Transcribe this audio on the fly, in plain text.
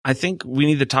I think we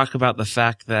need to talk about the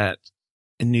fact that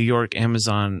in New York,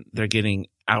 Amazon, they're getting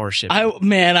hour shipping.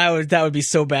 That would be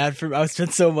so bad for me. I would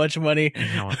spend so much money.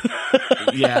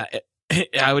 Yeah.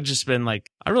 I would just spend like,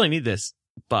 I really need this.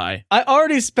 Bye. I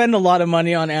already spend a lot of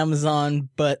money on Amazon,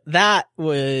 but that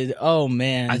would, oh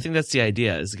man. I think that's the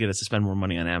idea, is to get us to spend more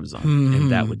money on Amazon.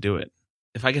 And that would do it.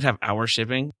 If I could have hour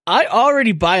shipping. I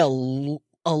already buy a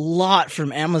lot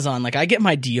from Amazon. Like I get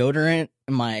my deodorant,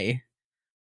 my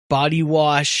body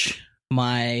wash,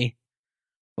 what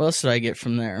else did I get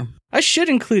from there? I should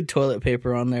include toilet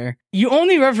paper on there. You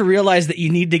only ever realize that you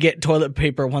need to get toilet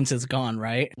paper once it's gone,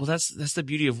 right? Well, that's the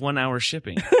beauty of 1 hour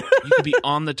shipping. You could be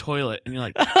on the toilet and you're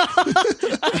like, you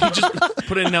just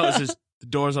put in a note that says, the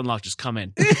door's unlocked, just come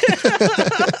in.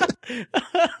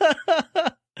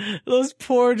 Those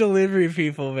poor delivery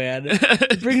people, man.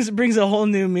 It brings a whole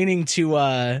new meaning to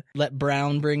let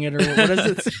Brown bring it, or what is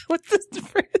it? What's this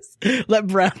phrase? Let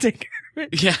Brown take care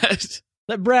of it. Yes.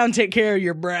 Let Brown take care of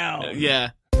your brown. Yeah.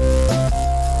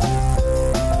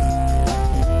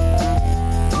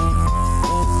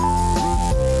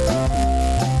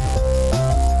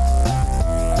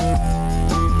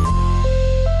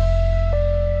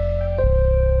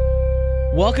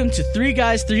 Welcome to 3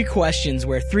 Guys, 3 Questions,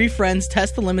 where 3 friends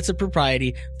test the limits of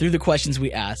propriety through the questions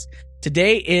we ask.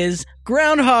 Today is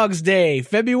Groundhog's Day,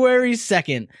 February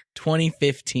 2nd,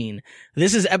 2015.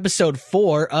 This is episode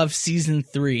 4 of season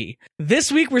 3.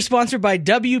 This week we're sponsored by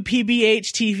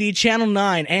WPBH TV Channel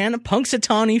 9 and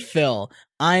Punxsutawney Phil.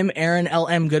 I'm Aaron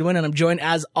L.M. Goodwin, and I'm joined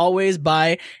as always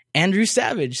by Andrew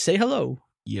Savage. Say hello.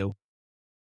 Yo.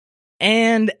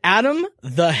 And Adam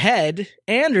the Head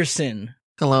Anderson.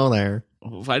 Hello there.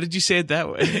 Why did you say it that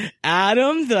way?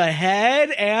 Adam the Head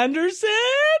Anderson?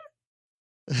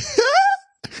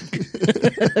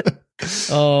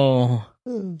 Oh,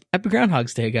 happy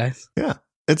Groundhog's Day, guys. Yeah,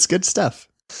 it's good stuff.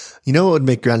 You know what would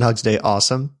make Groundhog's Day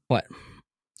awesome? What?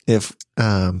 If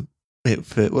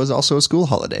it was also a school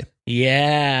holiday.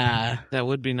 Yeah. That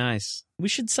would be nice. We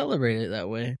should celebrate it that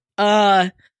way.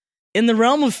 In the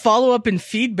realm of follow-up and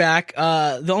feedback,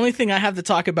 the only thing I have to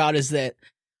talk about is that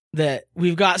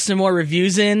we've got some more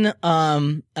reviews in,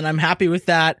 and I'm happy with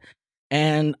that.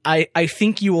 And I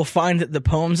think you will find that the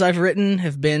poems I've written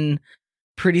have been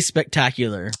pretty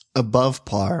spectacular. Above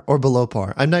par or below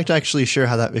par. I'm not actually sure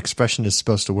how that expression is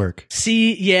supposed to work.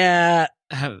 See, yeah.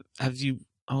 Have you?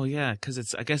 Oh yeah,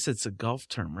 because I guess it's a golf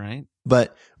term, right?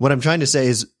 But what I'm trying to say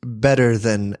is better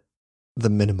than the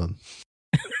minimum.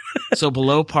 So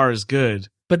below par is good.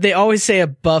 But they always say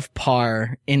above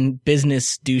par in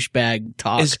business douchebag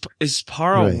talk. Is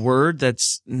par a word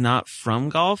that's not from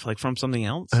golf, like from something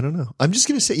else? I don't know. I'm just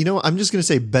going to say, I'm just going to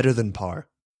say better than par.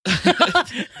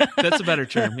 That's a better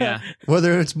term, yeah.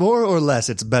 Whether it's more or less,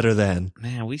 it's better than.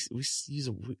 Man, we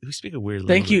speak a weird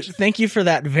language. Thank you for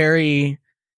that very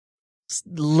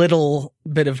little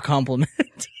bit of compliment.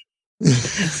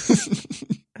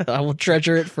 I will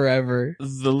treasure it forever.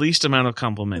 The least amount of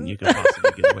compliment you could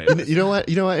possibly get away with. You know what,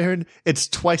 Aaron? It's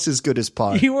twice as good as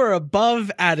par. You were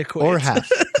above adequate. Or half.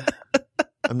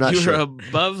 I'm not sure. You were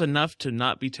above enough to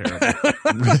not be terrible.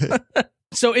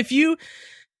 So if you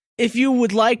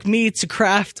would like me to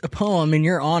craft a poem in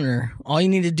your honor, all you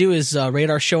need to do is rate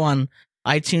our show on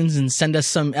iTunes and send us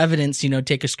some evidence,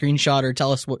 take a screenshot or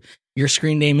tell us what your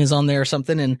screen name is on there or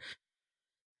something, and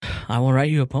I will write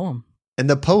you a poem. And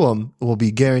the poem will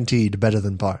be guaranteed better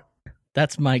than par.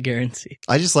 That's my guarantee.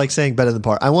 I just like saying better than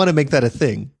par. I want to make that a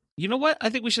thing. You know what?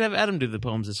 I think we should have Adam do the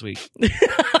poems this week.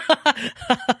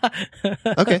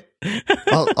 Okay.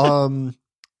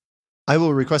 I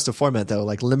will request a format though,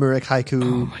 like limerick, haiku.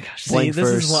 Oh my gosh! Blank this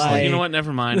verse. is why. You know what?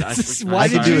 Never mind. Why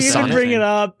did you even bring it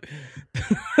up?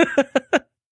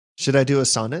 Should I do a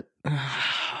sonnet?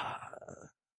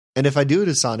 And if I do it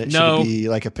a sonnet, should it be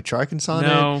like a Petrarchan sonnet?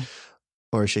 No.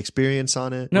 Or a Shakespearean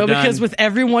sonnet? No, because with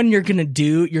everyone you're going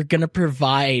to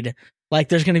provide, like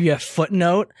there's going to be a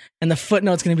footnote, and the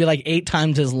footnote's going to be like 8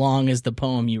 times as long as the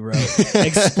poem you wrote,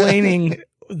 explaining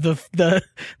the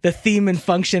theme and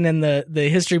function and the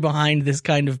history behind this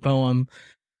kind of poem.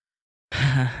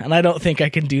 And I don't think I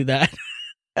can do that.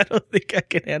 I don't think I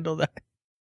can handle that.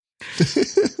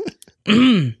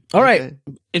 All right. Okay.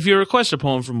 If you request a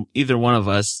poem from either one of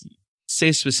us,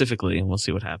 say specifically, and we'll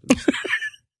see what happens.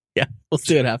 Yeah, we'll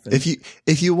see what happens.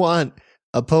 If you want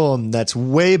a poem that's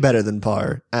way better than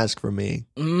par, ask for me.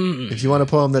 If you want a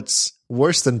poem that's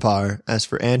worse than par, ask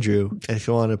for Andrew. And if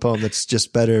you want a poem that's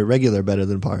just better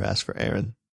than par, ask for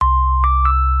Aaron.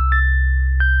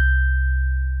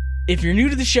 If you're new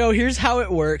to the show, here's how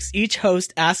it works. Each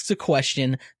host asks a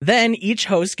question, then each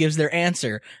host gives their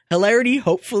answer. Hilarity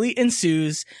hopefully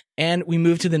ensues, and we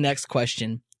move to the next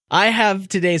question. I have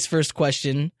today's first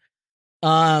question.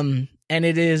 And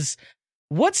it is,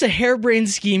 what's a harebrained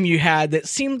scheme you had that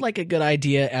seemed like a good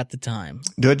idea at the time?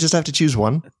 Do I just have to choose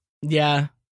one? Yeah.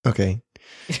 Okay.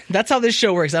 That's how this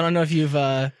show works. I don't know if you've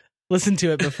listened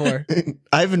to it before.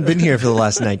 I haven't been here for the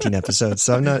last 19 episodes,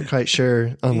 so I'm not quite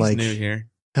sure on He's like new here.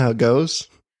 how it goes.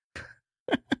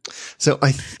 So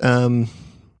the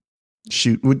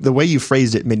way you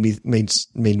phrased it made me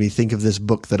think of this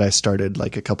book that I started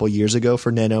like a couple years ago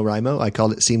for NaNoWriMo. I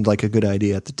called it "Seemed Like a Good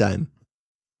Idea at the Time,"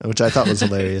 which I thought was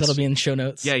hilarious. That'll be in show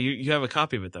notes. Yeah, you have a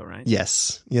copy of it though, right?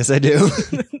 Yes, I do.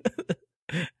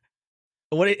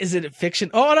 What is it? Fiction?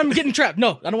 Oh, and I'm getting trapped.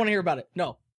 No, I don't want to hear about it.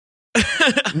 No.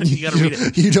 You gotta read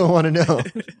it. You don't want to know.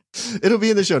 It'll be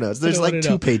in the show notes. There's don't like wanna 2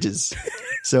 know. pages.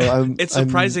 So It's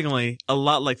surprisingly a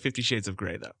lot like 50 Shades of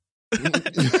Grey, though.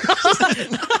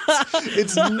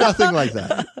 It's nothing like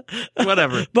that.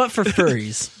 Whatever. But for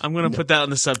furries I'm gonna put that in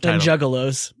the subtitle. and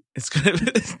juggalos. It's gonna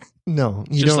be No,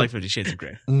 you just don't. like 50 Shades of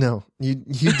Grey. No, you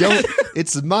don't.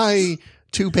 It's my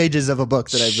 2 pages of a book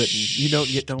that I've written. You don't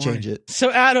get to Don't change worry. it.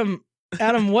 So Adam,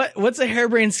 what's a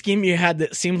harebrained scheme you had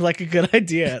that seemed like a good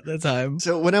idea at the time?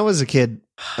 So when I was a kid,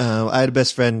 I had a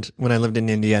best friend when I lived in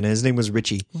Indiana. His name was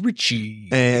Richie. Richie.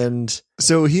 And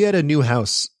so he had a new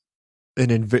house in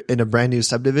a brand new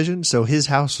subdivision. So his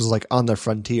house was like on the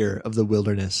frontier of the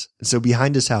wilderness. So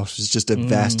behind his house was just a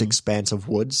vast expanse of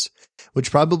woods, which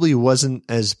probably wasn't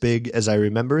as big as I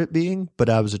remember it being, but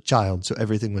I was a child, so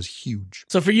everything was huge.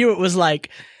 So for you, it was like,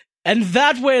 and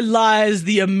that way lies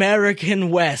the American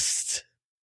West.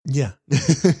 Yeah.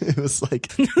 It was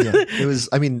like, yeah, it was,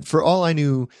 I mean, for all I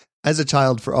knew as a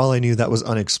child, that was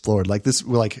unexplored. Like this,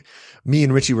 like me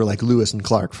and Richie were like Lewis and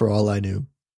Clark for all I knew.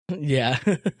 Yeah.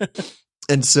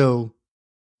 And so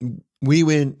we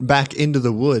went back into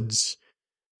the woods,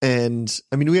 and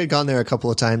I mean, we had gone there a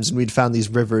couple of times and we'd found these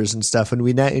rivers and stuff, and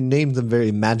we named them very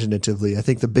imaginatively. I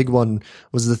think the big one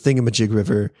was the Thingamajig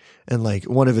River, and like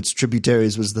one of its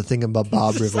tributaries was the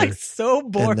Thingamabob It's River. like so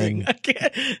boring. then- I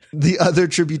can't. The other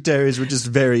tributaries were just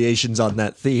variations on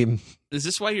that theme. Is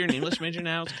this why you're an English major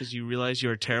now? Because you realize you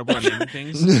are terrible at naming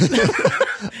things?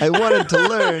 I wanted to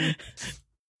learn.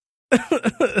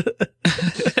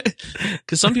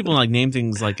 Because some people like name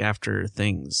things like after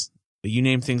things. But you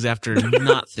name things after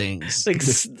not things.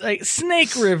 like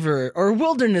Snake River or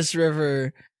Wilderness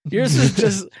River. Yours was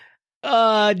just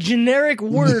generic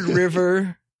word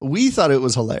river. We thought it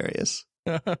was hilarious,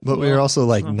 but we were also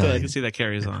like, Okay, I 9. can see that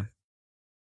carries on.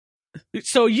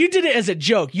 So you did it as a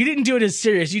joke. You didn't do it as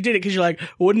serious. You did it because you're like,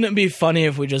 wouldn't it be funny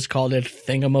if we just called it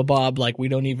Thingamabob? Like we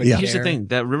don't even Yeah. care. Here's the thing.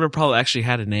 That river probably actually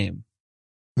had a name.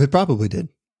 It probably did.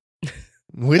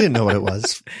 We didn't know what it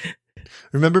was.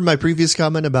 Remember my previous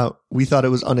comment about we thought it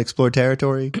was unexplored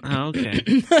territory? Oh, okay.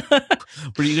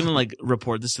 Were you going to like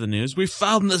report this to the news? We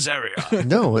found this area.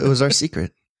 No, it was our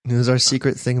secret. It was our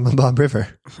secret Thingamabob River.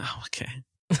 Oh, okay.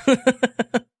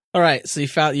 All right. So you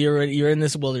found you're in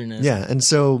this wilderness. Yeah, and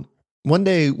so one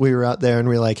day we were out there and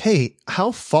we were like, hey,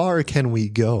 how far can we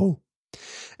go?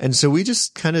 And so we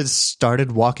just kind of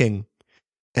started walking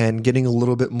and getting a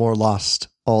little bit more lost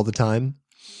all the time.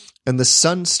 And the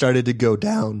sun started to go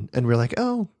down and we're like,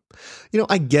 oh,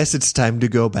 I guess it's time to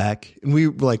go back. And we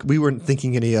weren't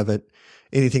thinking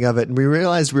anything of it. And we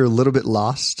realized we were a little bit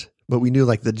lost, but we knew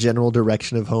like the general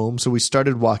direction of home. So we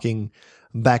started walking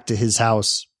back to his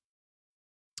house.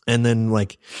 And then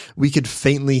like we could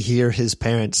faintly hear his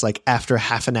parents, like after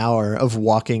half an hour of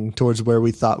walking towards where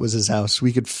we thought was his house,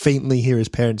 we could faintly hear his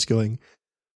parents going,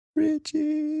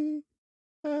 Richie,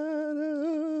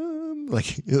 Adam.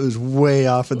 Like it was way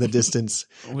off in the distance.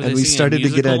 Were And they we singing a started to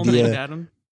get an musical named idea. Adam?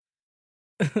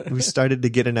 We started to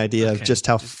get an idea of Okay. just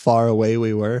how far away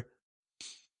we were.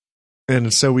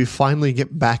 And so we finally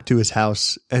get back to his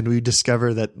house and we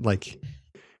discover that like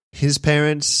his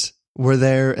parents were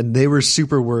there and they were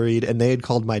super worried, and they had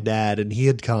called my dad and he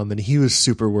had come and he was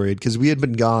super worried because we had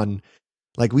been gone.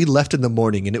 Like we left in the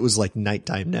morning and it was like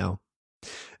nighttime now.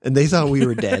 And they thought we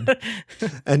were dead.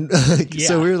 And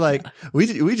so we were like,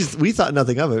 we thought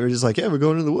nothing of it. We were just like, yeah, we're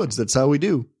going to the woods. That's how we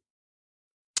do.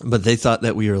 But they thought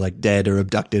that we were like dead or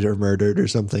abducted or murdered or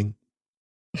something.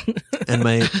 And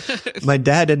my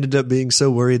dad ended up being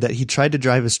so worried that he tried to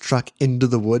drive his truck into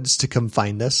the woods to come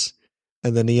find us.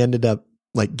 And then he ended up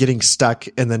like getting stuck.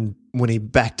 And then when he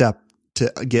backed up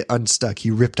to get unstuck, he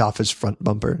ripped off his front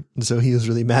bumper. And so he was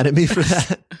really mad at me for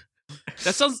that.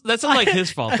 That sounds like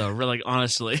his fault though. Like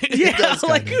honestly, Yeah, does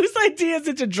like kinda. whose idea is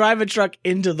it to drive a truck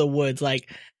into the woods? Like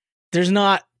there's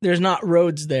not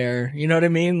roads there. You know what I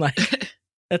mean? Like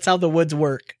that's how the woods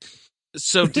work.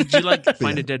 So did you like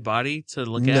find Yeah. a dead body to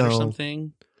look at or No.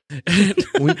 something?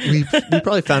 We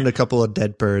probably found a couple of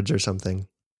dead birds or something,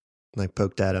 like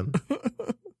poked at them.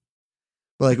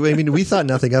 Like, I mean, we thought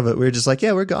nothing of it. We were just like,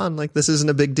 yeah, we're gone. Like, this isn't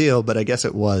a big deal. But I guess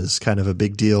it was kind of a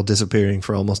big deal disappearing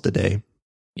for almost a day.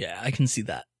 Yeah, I can see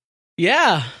that.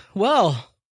 Yeah,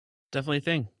 well, Definitely a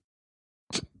thing.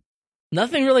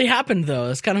 nothing really happened though.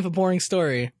 It's kind of a boring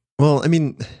story. Well, I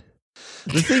mean,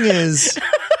 the thing is,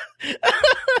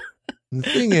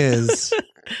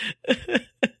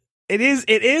 it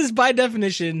is by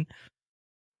definition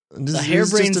this a is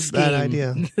harebrained just a scheme. bad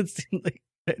idea.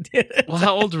 Well,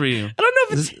 how old were you? I don't know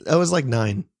if it's I was like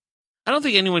 9. I don't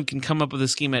think anyone can come up with a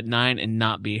scheme at 9 and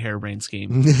not be a harebrained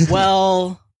scheme.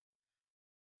 well.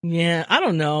 Yeah, I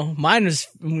don't know. Mine was.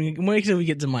 Wait till we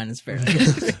get to mine is fair.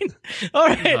 All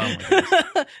right.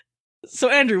 Oh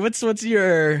so Andrew, what's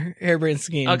your harebrained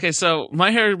scheme? Okay, so my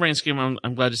harebrained scheme,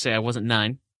 I'm glad to say I wasn't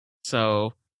 9,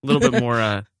 so a little bit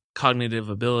more cognitive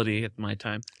ability at my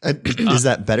time. Is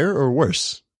that better or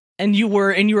worse? And you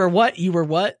were what? You were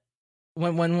what?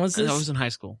 When was this? I was in high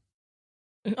school.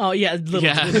 Oh yeah,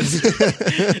 Yeah.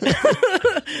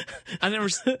 I never.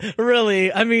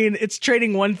 Really. I mean, it's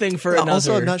trading one thing for another.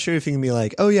 Also, I'm not sure if you can be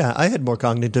like, oh yeah, I had more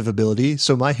cognitive ability,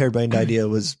 so my harebrained idea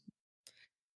was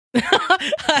It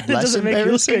doesn't make you look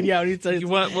embarrassing? good. Yeah, when you say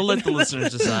We'll let the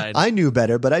listeners decide. I knew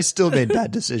better, but I still made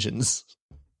bad decisions.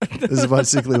 Is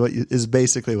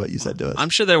basically what you said to us. I'm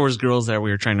sure there was girls there we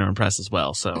were trying to impress as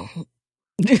well. So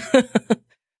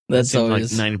that's seemed like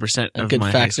always 90% a of good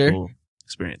my factor. high school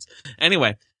experience.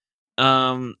 Anyway,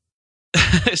 so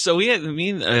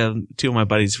me and 2 of my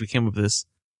buddies, we came up with this,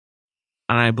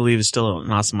 and I believe it's still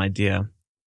an awesome idea.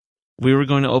 We were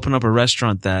going to open up a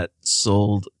restaurant that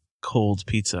sold cold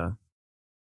pizza,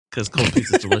 because cold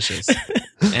pizza is delicious.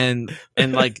 And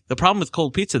like the problem with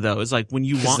cold pizza though is like when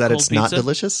you want that cold it's pizza, not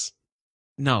delicious.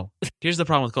 no. Here's the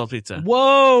problem with cold pizza.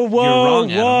 Whoa, You're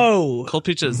wrong, Adam. whoa! Cold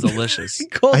pizza is delicious.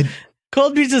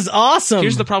 Cold pizza's awesome.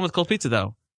 Here's the problem with cold pizza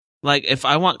though. Like if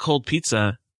I want cold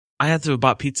pizza, I have to have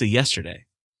bought pizza yesterday.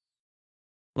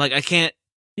 Like I can't.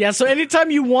 Yeah, so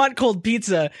anytime you want cold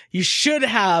pizza, you should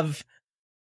have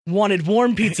wanted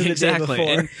warm pizza the day before.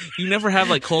 And you never have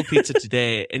like cold pizza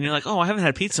today, and you're like, oh, I haven't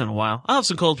had pizza in a while. I'll have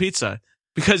some cold pizza.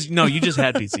 Because no, you just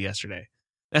had pizza yesterday.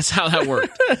 That's how that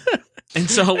worked. And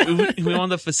so we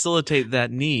wanted to facilitate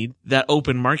that need, that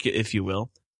open market, if you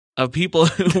will, of people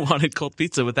who wanted cold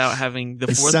pizza without having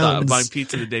the forethought of buying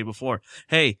pizza the day before.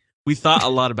 Hey, we thought a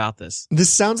lot about this. This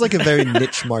sounds like a very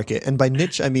niche market, and by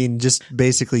niche I mean just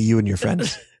basically you and your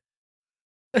friends.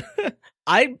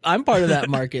 I'm part of that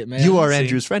market, man. You are See?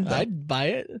 Andrew's friend, though. I'd buy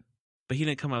it. But he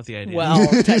didn't come up with the idea. Well,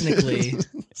 technically.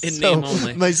 In So, name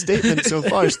only. my statement so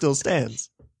far still stands.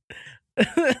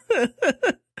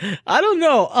 I don't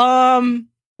know.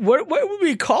 What would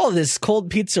we call this cold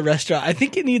pizza restaurant? I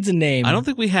think it needs a name. I don't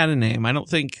think we had a name. I don't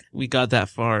think we got that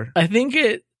far.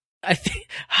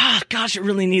 Gosh, it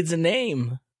really needs a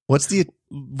name. What's the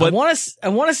But I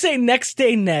want to say Next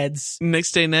Day Ned's.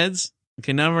 Next Day Ned's?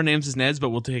 Okay, none of our names is Ned's, but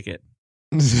we'll take it.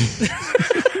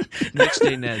 Next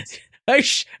Day Ned's. Are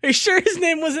you sure his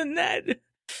name wasn't Ned?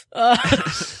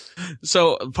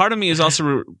 So part of me is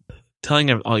also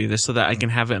telling all you this so that I can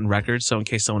have it in record. So in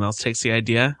case someone else takes the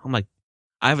idea, I'm like,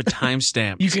 I have a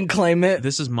timestamp. You can claim it.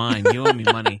 This is mine. You owe me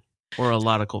money or a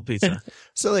lot of cold pizza.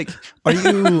 So like, are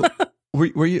you?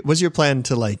 Was your plan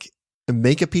to like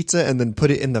make a pizza and then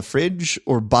put it in the fridge,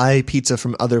 or buy pizza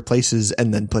from other places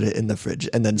and then put it in the fridge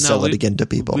and then sell it again to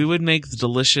people? We would make the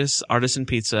delicious artisan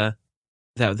pizza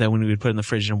that when we would put in the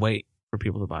fridge and wait for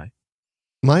people to buy.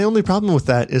 My only problem with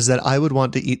that is that I would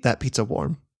want to eat that pizza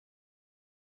warm.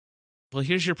 Well,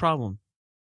 here's your problem.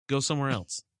 Go somewhere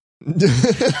else.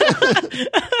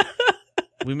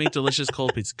 We make delicious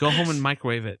cold pizza. Go home and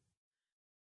microwave it.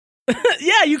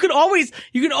 Yeah, you can always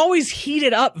heat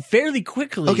it up fairly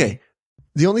quickly. Okay.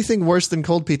 The only thing worse than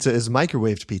cold pizza is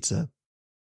microwaved pizza.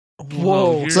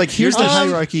 Whoa. It's like, here's the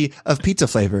hierarchy of pizza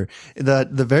flavor.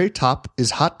 The very top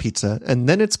is hot pizza, and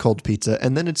then it's cold pizza,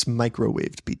 and then it's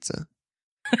microwaved pizza.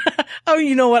 Oh,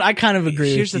 you know what? I kind of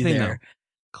agree Here's with the you thing, there.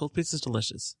 though. Cold pizza is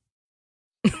delicious.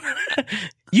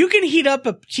 You can heat up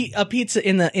a pizza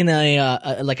in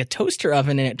a like a toaster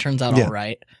oven, and it turns out all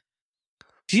right.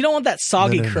 You don't want that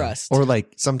soggy crust. Or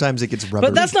like sometimes it gets rubbery.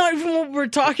 But that's not even what we're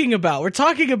talking about. We're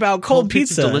talking about cold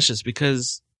pizza. Pizza's delicious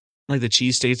because like the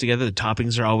cheese stays together, the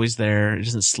toppings are always there, it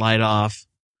doesn't slide off.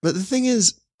 But the thing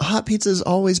is, hot pizza is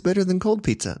always better than cold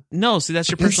pizza. No, see, that's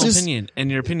your personal opinion, and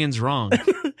your opinion's wrong.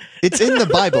 It's in the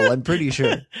Bible, I'm pretty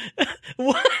sure.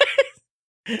 What?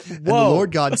 And the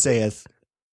Lord God saith,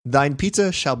 thine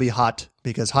pizza shall be hot,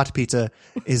 because hot pizza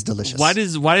is delicious.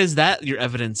 Why is that your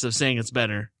evidence of saying it's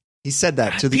better? He said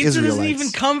that to the pizza Israelites. doesn't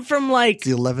even come from like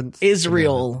the 11th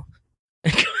Israel.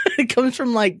 It comes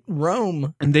from like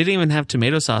Rome. And they didn't even have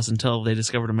tomato sauce until they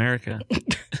discovered America.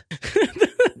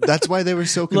 That's why they were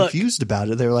so confused about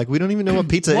it. They were like, we don't even know what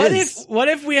pizza is. What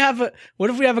if we have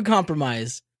a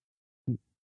compromise?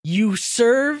 You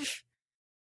serve,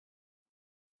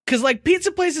 because like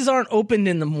pizza places aren't opened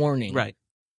in the morning, Right.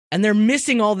 and they're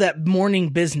missing all that morning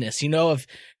business, of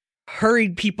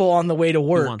hurried people on the way to You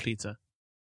work. want pizza.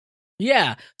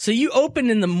 Yeah. So you open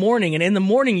in the morning, and in the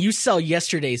morning you sell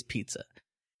yesterday's pizza.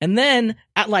 And then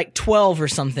at like 12 or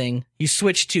something, you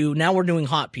switch to, now we're doing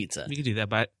hot pizza. You could do that,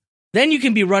 but Then you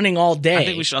can be running all day. I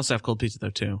think we should also have cold pizza though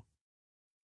too.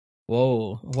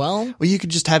 Whoa. Well, Well, you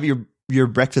could just have your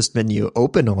breakfast menu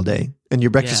open all day, and your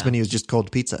breakfast Yeah. menu is just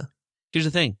cold pizza. Here's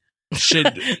the thing.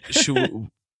 Should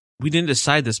we didn't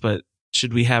decide this, but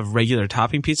should we have regular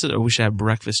topping pizza or we should have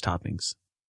breakfast toppings?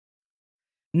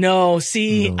 no,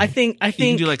 see, No. I think, You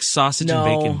can do like sausage No.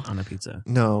 and bacon on a pizza.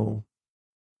 No,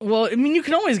 well, I mean, you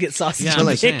can always get sausage Yeah, and I'm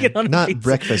bacon saying. on a not pizza.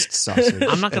 breakfast sausage.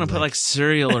 I'm not going and, to put like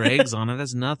cereal or eggs on it.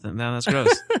 That's nothing. No, that's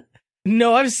gross.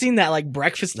 No, I've seen that, like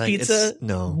breakfast like, pizza. it's-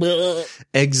 No, Blech.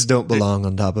 eggs don't belong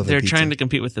on top of a They're pizza. trying to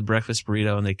compete with the breakfast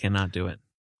burrito and they cannot do it.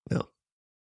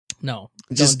 No,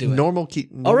 just don't do it. normal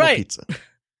All right. pizza.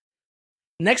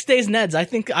 Next day's Ned's. I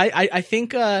think I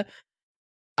think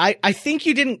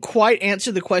you didn't quite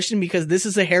answer the question because this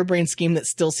is a harebrained scheme that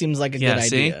still seems like a Yeah, good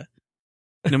see? idea.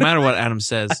 No matter what Adam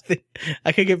says. I think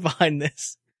I could get behind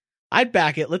this. I'd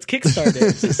back it. Let's kickstart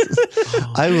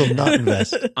it. I will not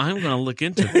invest. I'm going to look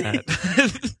into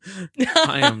that.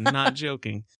 I am not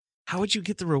joking. How would you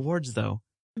get the rewards though?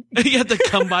 You have to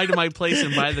come by to my place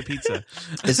and buy the pizza.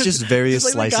 It's just various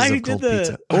It's like the guy slices who of cold did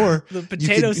pizza, or the you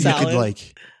potato could, salad. You could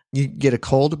like you get a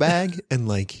cold bag and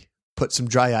like put some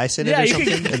dry ice in it Yeah, or you could-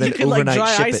 something, and you then could, like, overnight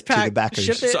dry ship ice it to the pack, backers.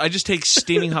 ship it. So I just take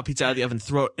steaming hot pizza out of the oven,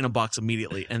 throw it in a box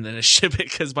immediately, and then I ship it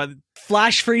because by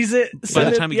Flash freeze it. the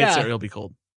send time it gets yeah. there, it'll be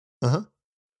cold.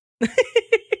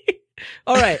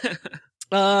 All right.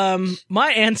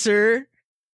 My answer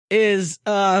is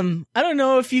I don't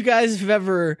know if you guys have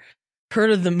ever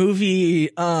heard of the movie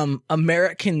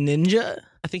American Ninja.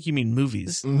 I think you mean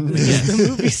movies. This is the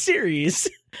movie series.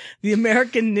 The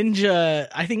American Ninja,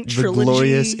 I think The trilogy.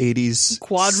 glorious 80s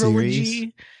quadrilogy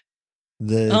series.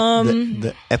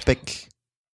 The epic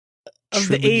of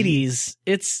the trilogy.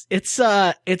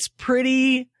 80s. It's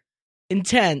pretty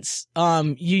intense.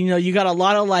 You got a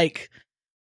lot of like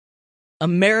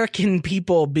American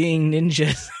people being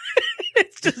ninjas.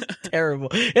 It's just terrible.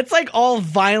 It's like all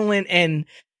violent and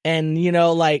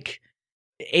like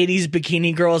 80s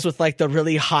bikini girls with like the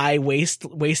really high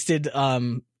waisted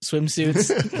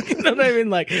swimsuits. You know what I mean?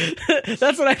 Like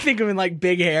that's what I think of in like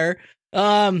big hair.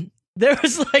 There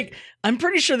was like, I'm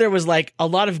pretty sure there was like a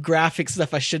lot of graphic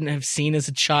stuff I shouldn't have seen as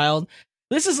a child.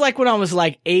 This is like when I was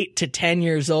like 8 to 10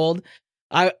 years old.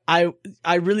 I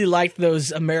really liked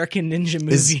those American Ninja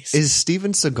movies. Is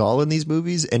Steven Seagal in these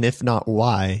movies? And if not,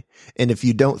 why? And if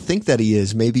you don't think that he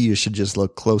is, maybe you should just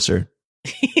look closer.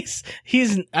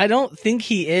 He's I don't think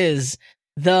he is.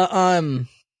 The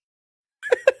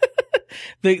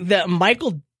the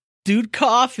Michael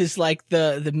Dudikoff is like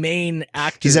the main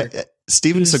actor.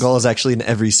 Steven Seagal is actually in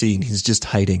every scene. He's just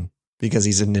hiding because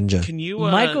he's a ninja. Can you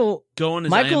Michael go on his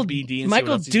Michael IMDb and Michael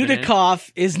see what else he's been in?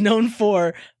 Dudikoff is known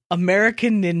for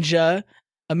American Ninja,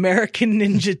 American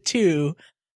Ninja 2,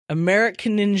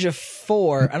 American Ninja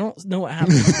 4. I don't know what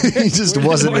happened. He just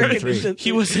wasn't in American 3. Ninja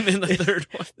He wasn't in the third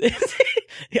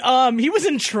one. He was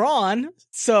in Tron,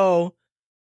 so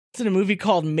it's in a movie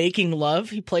called Making Love.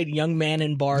 He played young man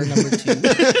in bar number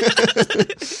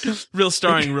 2. Real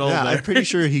starring role Yeah, there. I'm pretty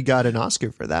sure he got an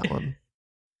Oscar for that one.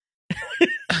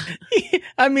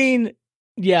 I mean,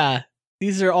 yeah,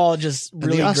 these are all just And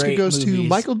really the Oscar great goes to movies.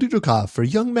 Michael Dudikoff for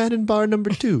Young Man in Bar Number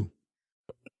 2.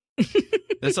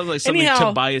 That sounds like something Anyhow.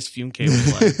 Tobias Funke would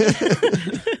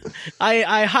play.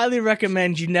 I highly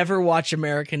recommend you never watch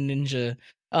American Ninja.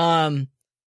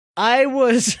 I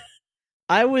was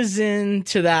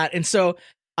into that, and so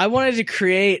I wanted to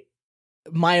create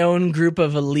my own group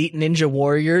of elite ninja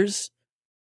warriors.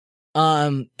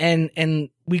 And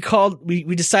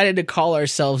we decided to call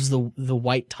ourselves the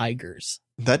White Tigers.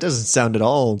 That doesn't sound at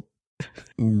all,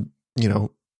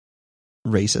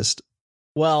 racist.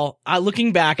 Well,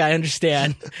 looking back, I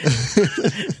understand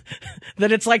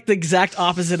that it's like the exact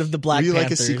opposite of the Black Were you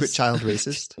Panthers. like a secret child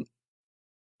racist?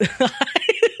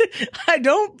 I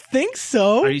don't think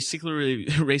so. Are you secretly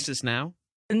racist now?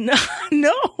 No,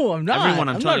 I'm not. Everyone,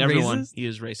 I'm telling not everyone, racist. he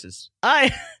is racist.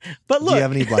 But Do look, you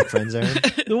have any black friends, Aaron?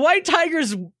 the White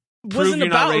Tigers wasn't you're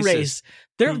not about racist. race.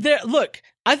 They're look.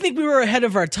 I think we were ahead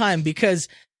of our time because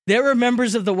there were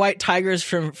members of the White Tigers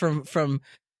from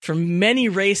many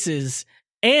races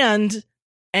and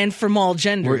from all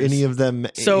genders. Were any of them?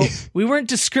 So we weren't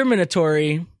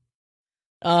discriminatory.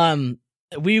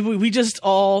 We just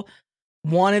all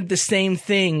wanted the same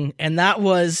thing, and that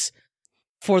was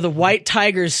for the White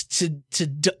Tigers to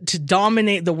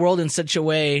dominate the world in such a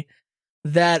way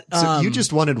that So you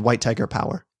just wanted White Tiger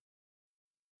power.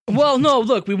 Well, no,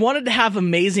 look, we wanted to have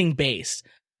amazing bass.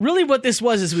 Really what this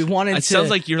was is we wanted It sounds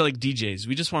like you're like DJs.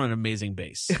 We just want an amazing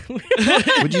bass.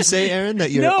 Would you say, Aaron, that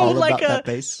you're No, all like about that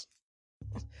bass?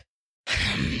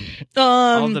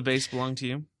 All of the bass belong to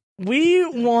you? we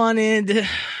wanted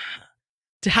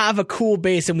to have a cool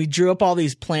bass, and we drew up all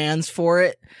these plans for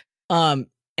it. And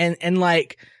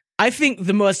like, I think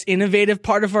the most innovative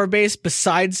part of our bass,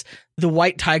 besides the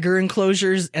White Tiger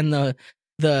enclosures and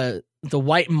the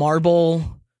white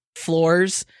marble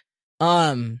floors,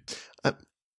 was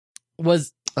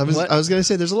I was what? going to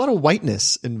say there's a lot of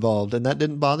whiteness involved, and that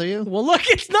didn't bother you? Well, look,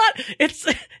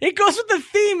 it goes with the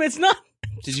theme. It's not.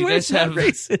 Did you guys have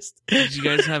racist? Did you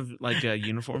guys have like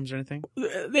uniforms or anything?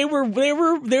 They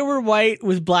were white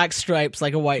with black stripes,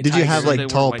 like a white. Did you tiger. have like They wore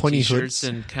tall white pointy t-shirts hoods?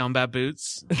 and combat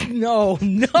boots? No.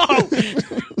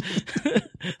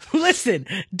 Listen,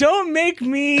 don't make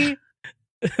me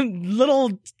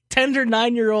little tender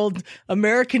 9-year-old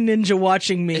American ninja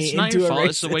watching me It's not into your a fault. racist.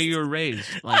 It's the way you were raised.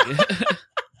 Like,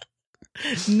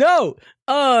 No.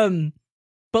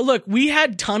 But look, we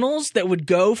had tunnels that would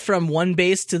go from one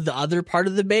base to the other part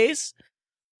of the base.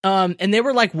 And they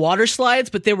were like water slides,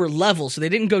 but they were level, so they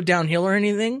didn't go downhill or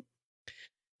anything.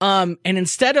 And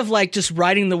instead of like just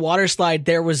riding the water slide,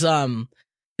 there was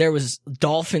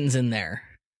dolphins in there.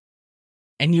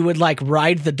 And you would like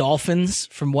ride the dolphins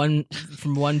from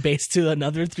one base to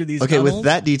another through these tunnels. With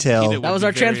that detail, That was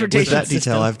our transportation with that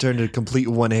system. detail, I've turned a complete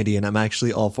 180, and I'm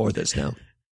actually all for this now.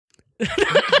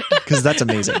 Because that's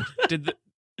amazing. did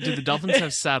the dolphins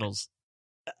have saddles?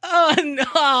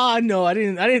 No, I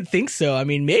didn't think so. I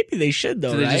mean, maybe they should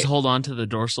though. Did they right? just hold on to the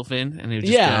dorsal fin and they would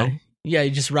just go? Yeah.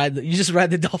 You just ride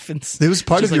the dolphins. It was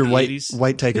part Just of your like the 80s.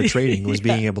 white tiger training was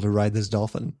Yeah. being able to ride this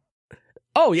dolphin.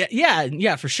 Oh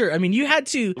yeah, for sure. I mean, you had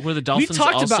to. Were the We dolphins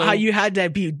talked also, about how you had to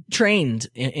be trained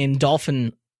in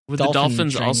dolphin. were the dolphin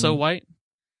dolphins training. also white?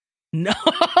 No.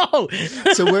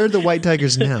 So where are the white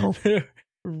tigers now?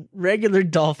 Regular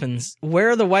dolphins. Where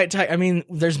are the white tigers? I mean,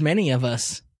 there's many of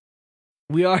us.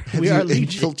 We are Have legion.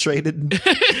 infiltrated?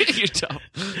 You're dumb.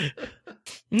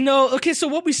 No, okay, so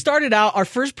what we started out, our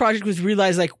first project was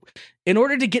realize like in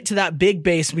order to get to that big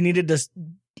base, we needed to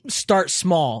start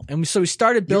small. And so we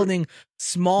started building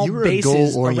small You were a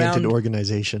bases goal-oriented around.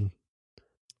 organization.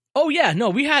 Oh yeah, no,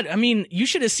 we had. I mean, you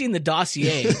should have seen the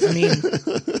dossier. I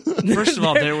mean, First of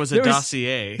all, there was a there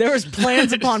dossier. There was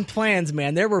plans upon plans,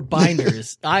 man. There were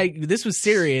binders. This was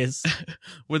serious.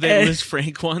 Were they Liz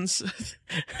Frank ones with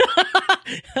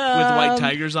white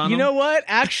tigers on You them? know what?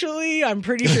 Actually, I'm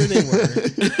pretty sure they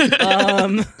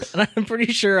were. And I'm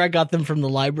pretty sure I got them from the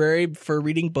library for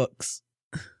reading books.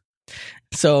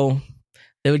 So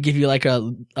they would give you like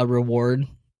a reward.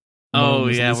 One of them Oh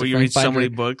was yeah, Lisa where you Frank read so binder, many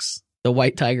books. The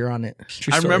white tiger on it.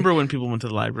 True I story. remember when people went to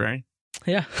the library.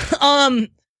 Yeah.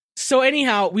 So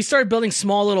anyhow, we started building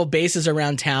small little bases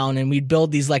around town, and we'd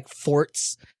build these like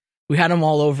forts. We had them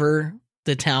all over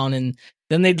the town, and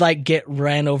then they'd like get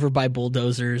ran over by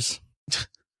bulldozers.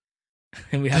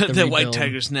 And we had to The white rebuild.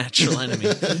 tiger's natural enemy.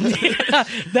 Yeah,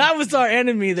 that was our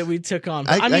enemy that we took on.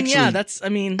 But, I I mean, yeah, actually- that's. I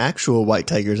mean, Actual white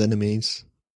tigers enemies.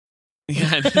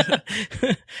 Yeah.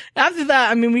 after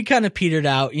that, I mean, we kind of petered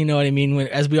out. You know what I mean?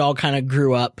 As we all kind of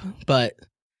grew up, but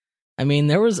I mean,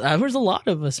 there was a lot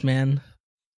of us, man.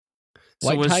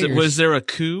 So White tigers. was there a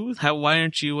coup? Why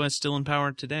aren't you still in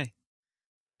power today?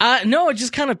 No, it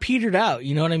just kind of petered out.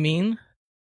 You know what I mean?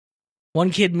 One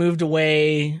kid moved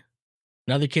away.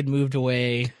 Another kid moved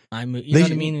away. I moved. You know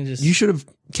what I mean? And just, You should have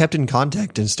kept in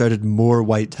contact and started more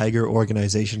white tiger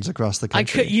organizations across the I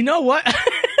country. could. You know what?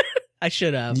 I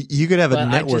should have. You could have But a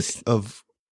I network just- of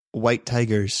white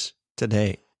tigers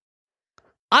today.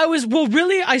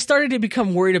 I started to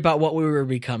become worried about what we were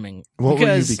becoming. What were you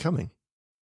Because becoming?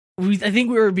 I think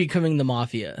we were becoming the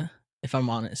mafia, if I'm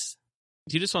honest.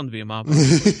 You just wanted to be a mob.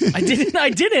 I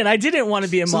didn't want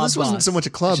to be a So mob this wasn't boss. so much a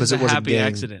club It's as just it was a a happy gang.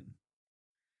 accident.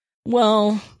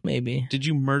 Well, maybe. Did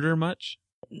you murder much?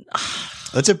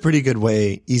 That's a pretty good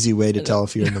easy way to tell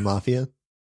if you're in the mafia.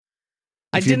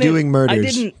 If you're doing I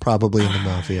murders, didn't- probably in the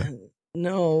mafia.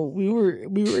 No, we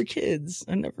were kids.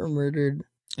 I never murdered.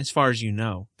 As far as you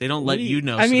know, they don't let We- you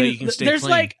know I so mean, that you can stay there's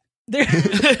clean. like there.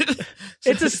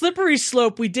 It's a slippery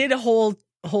slope. We did hold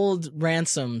hold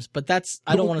ransoms, but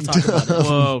I don't want to talk about it.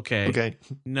 Whoa, okay. Okay.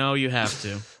 No, you have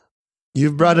to.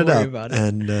 You've brought Don't it worry up. about it.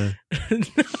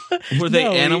 And Were they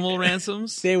No, animal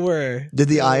ransoms? They were. did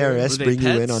the Were IRS they bring you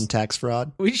in pets? on tax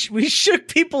fraud? We shook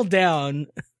people down.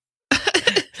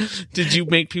 Did you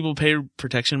make people pay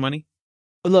protection money?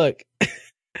 Look,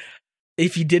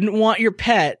 if you didn't want your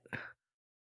pet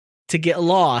to get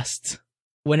lost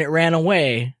when it ran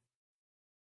away,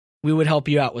 we would help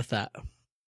you out with that.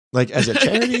 Like as a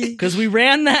charity? Because we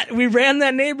ran that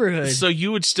neighborhood. So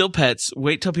you would steal pets,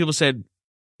 wait till people said,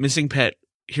 missing pet,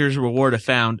 here's a reward I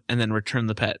found, and then return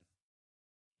the pet.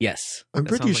 Yes. I'm That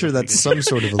pretty sounds sure like a that's pretty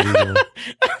some sort of illegal.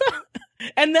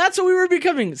 And that's what we were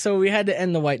becoming. So we had to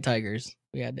end the white tigers.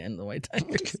 I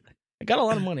got a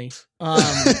lot of money.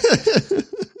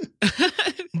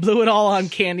 Blew it all on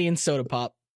candy and soda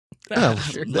pop. Oh,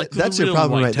 Sure. Like the that's your real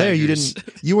problem white right there. tigers.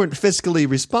 You weren't fiscally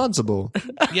responsible.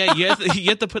 Yeah, you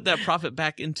have to put that profit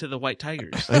back into the white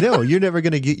tigers. I know. You're never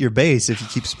going to get your base if you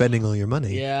keep spending all your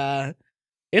money. Yeah.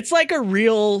 It's like a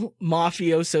real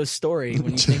mafioso story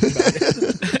when you think about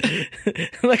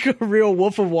it. Like a real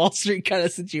Wolf of Wall Street kind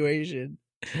of situation.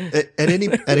 At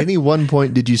any one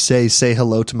point, did you say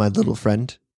hello to my little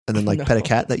friend and then No. pet a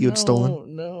cat that you had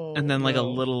stolen? No. And then like a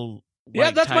no. little Yeah,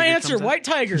 white that's my tiger answer. comes out. White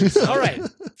tigers. All right.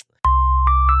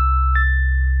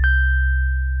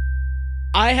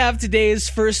 I have today's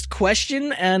first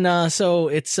question, and so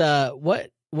it's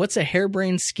what's a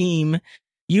harebrained scheme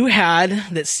you had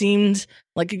that seemed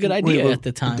like a good idea Wait, at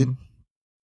the time?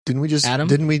 Didn't we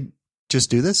just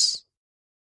do this?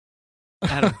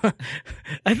 Adam.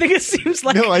 I think it seems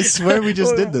like No, I swear we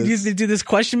just did this. You do this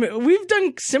question. We've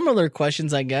done similar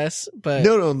questions, I guess, but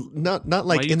No, not Why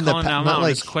like are you in the calling Alan not on like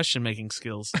his question making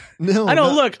skills? no. I know.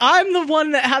 not- Look, I'm the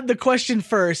one that had the question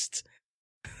first.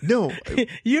 No,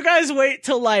 You guys wait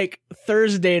till like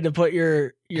Thursday to put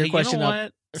your Hey, question you know up.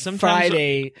 what? Sometimes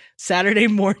Friday, Saturday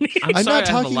morning. I'm sorry, not I have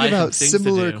a talking life and about things to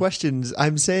similar do. questions.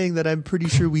 I'm saying that I'm pretty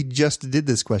sure we just did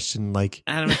this question. Like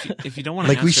Adam, if you don't want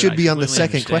to we should be on the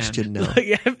second question. question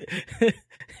now.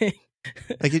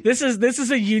 Like it, This is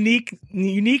a unique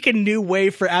and new way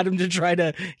for Adam to try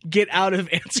to get out of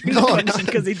answering No, the I'm question not.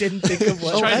 because he didn't think of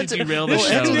one. He's trying answer- to derail the no,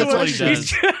 show. answer the That's what he question.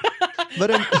 does.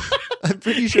 but I'm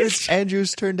pretty sure it's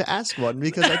Andrew's turn to ask one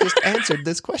because I just answered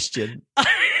this question.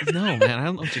 No, man, I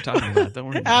don't know what you're talking about. Don't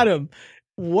worry about it. Adam,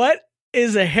 what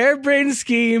is a harebrained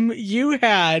scheme you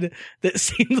had that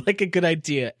seemed like a good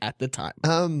idea at the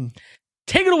time?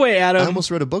 Take it away, Adam. I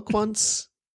almost wrote a book once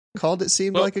called "It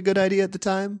Seemed Well- Like a Good Idea at the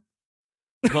Time."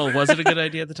 Well, was it a good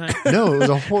idea at the time? No, it was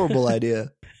a horrible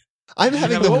idea. I'm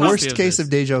having have the a copy worst of case this. of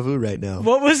deja vu right now.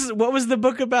 What was the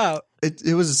book about?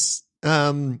 It was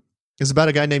about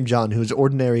a guy named John who's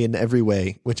ordinary in every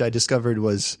way, which I discovered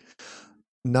was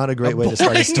not a great way to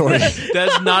start a story.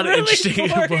 That's not an Really interesting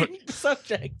boring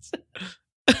subject.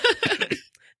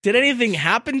 Did anything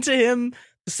happen to him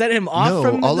to set him off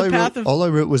from the path of? All I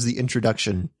wrote was the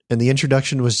introduction, and the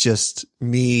introduction was just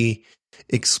me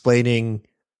explaining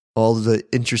all the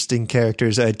interesting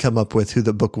characters I had come up with who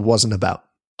the book wasn't about.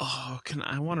 Oh,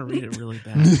 I want to read it really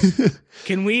bad.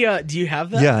 Can we? Do you have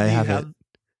that? Yeah, I Do you have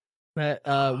it.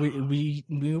 That we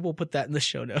will put that in the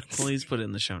show notes. Please put it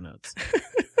in the show notes.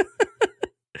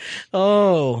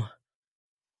 Oh,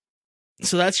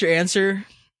 so that's your answer.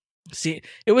 See,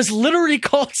 it was literally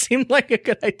called "Seemed Like a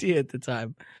Good Idea" at the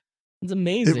time. It's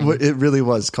amazing. It really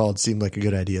was called "Seemed Like a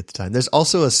Good Idea" at the time. There's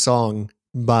also a song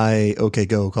by OK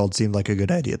Go called "Seemed Like a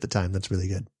Good Idea" at the time. That's really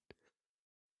good.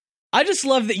 I just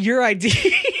love that your idea.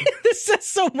 This says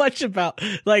so much about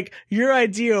like your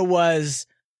idea was,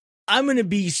 I'm gonna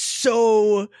be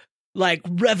so like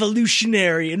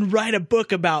revolutionary and write a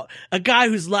book about a guy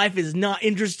whose life is not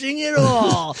interesting at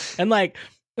all. And like,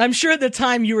 I'm sure at the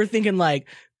time you were thinking like,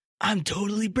 I'm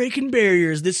totally breaking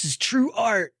barriers. This is true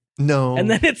art. No,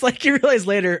 And then it's like you realize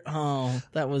later, oh,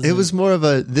 that was it was more of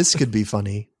a "this could be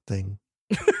funny" thing.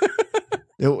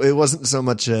 It wasn't so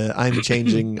much I'm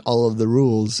changing all of the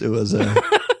rules. It was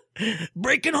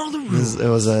breaking all the rules. it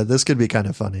was this could be kind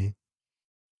of funny.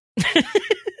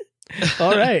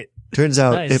 All right. Turns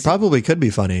out Nice. it probably could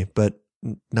be funny, but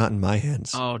not in my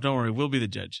hands. Oh, don't worry. We'll be the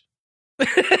judge.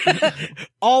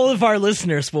 All of our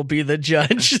listeners will be the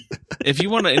judge. If you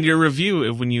want to, in your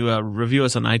review, when you review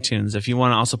us on iTunes, if you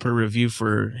want to also put a review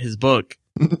for his book,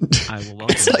 I will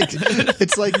welcome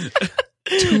It's like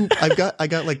I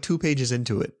got like 2 pages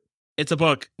into it. It's a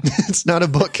book. It's not a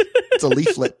book. It's a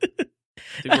leaflet.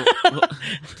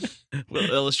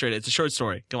 We'll illustrate it. It's a short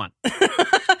story. Come on.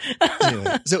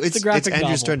 Anyway, so It's a it's graphic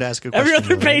Andrew's novel. turn to ask a question. Every other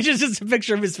now, right? page is just a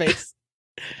picture of his face.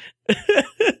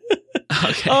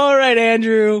 Okay. All right,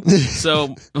 Andrew.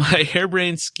 So my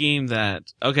harebrained scheme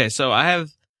so I have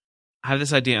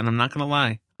this idea, and I'm not going to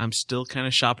lie. I'm still kind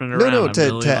of shopping it around. No, I'm to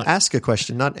really ask a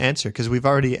question, not answer, because we've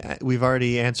already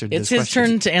answered It's this his question.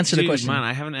 turn to answer the Dude, question. man,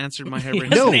 I haven't answered my He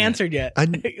harebrained hasn't scheme. answered yet.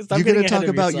 You're Stop going getting to talk ahead of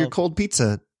about your yourself. cold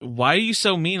pizza Why are you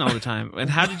so mean all the time? And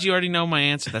how did you already know my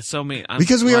answer? That's so mean.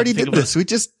 because we Well, already think did about this. We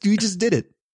just did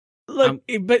it. Look,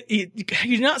 but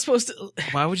you're not supposed to.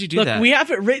 it. Why would you do Look, that? we have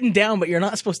it written down, but you're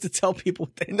not supposed to tell people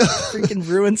that it freaking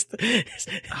ruins.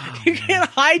 You can't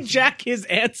hijack his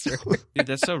answer. Dude,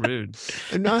 that's so rude.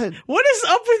 I'm not. What is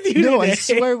up with you No, today? I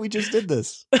swear we just did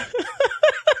this.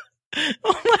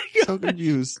 Oh my god! So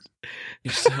confused.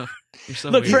 You're so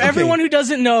Look, weird. for Okay. everyone who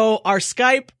doesn't know, our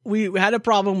Skype, we had a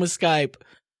problem with Skype,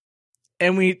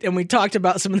 and we talked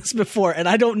about some of this before, and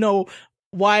I don't know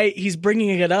why he's bringing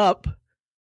it up.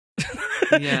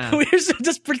 Yeah. We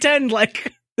just pretend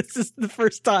like this is the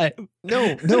first time.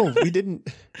 No, we didn't.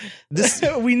 This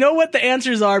We know what the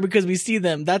answers are because we see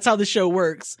them. That's how the show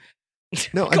works.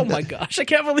 no. Oh my gosh, I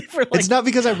can't believe we're like. It's not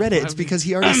because I read it. It's because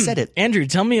he already said it. Andrew,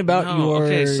 tell me about your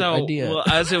idea. Well,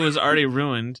 as it was already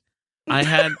ruined, I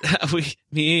had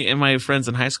me and my friends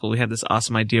in high school, we had this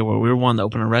awesome idea where we were wanting to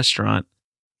open a restaurant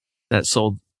that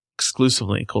sold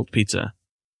exclusively cold pizza.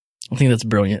 I think that's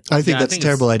brilliant. I think Yeah, I that's think a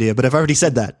terrible idea, but I've already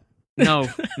said that. No,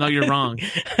 you're wrong.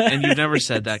 And you've never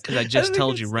said that because I just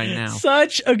told you right now.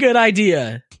 Such a good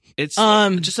idea. It's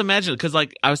just imagine, because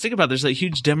like I was thinking about, there's a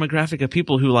huge demographic of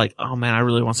people who like, oh man, I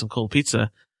really want some cold pizza,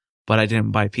 but I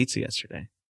didn't buy pizza yesterday.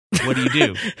 What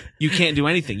do? You can't do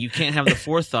anything. You can't have the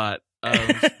forethought of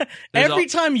Every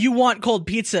time you want cold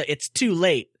pizza, it's too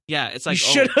late. yeah. It's like You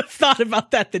should have thought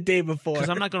about that the day before. because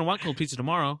I'm not going to want cold pizza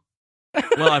tomorrow.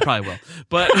 Well, I probably will,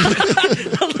 but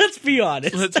Let's be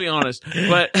honest. let's be honest.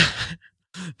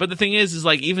 But the thing is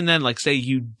like even then, like say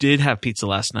you did have pizza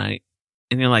last night,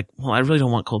 and you're like, well, I really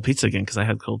don't want cold pizza again because I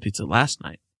had cold pizza last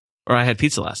night, or I had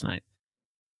pizza last night.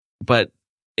 But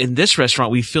in this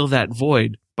restaurant, we fill that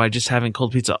void by just having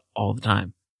cold pizza all the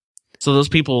time. So those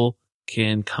people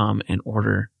can come and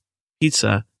order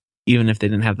pizza, even if they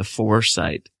didn't have the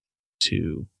foresight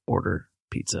to order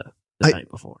pizza the night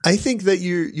before. I think that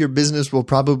your business will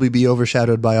probably be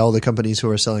overshadowed by all the companies who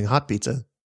are selling hot pizza.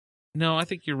 No, I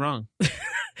think you're wrong.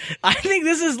 I think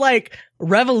this is like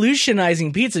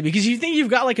revolutionizing pizza because you think you've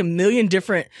got like a million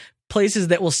different places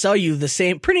that will sell you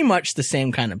pretty much the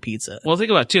same kind of pizza. Well,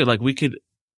 think about it too. Like we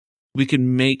could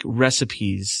make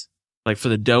recipes like for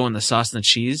the dough and the sauce and the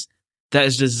cheese that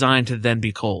is designed to then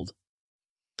be cold.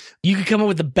 You could come up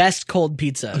with the best cold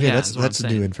pizza. Okay, Yeah, that's that's what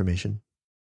I'm new saying. information.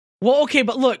 Well, okay,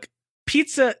 but look,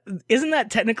 pizza, isn't that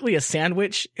technically a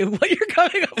sandwich? What you're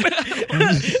coming up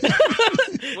with?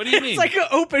 What do you mean? It's like an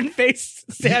open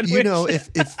faced sandwich. You know,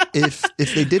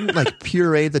 if they didn't like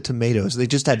puree the tomatoes, they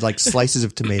just had like slices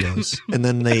of tomatoes, and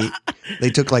then they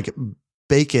took like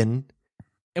bacon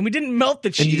And we didn't melt the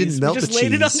cheese. And you didn't melt we just the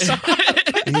laid it on cheese. top.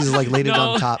 and you just like laid it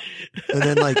No. on top, and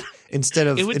then like instead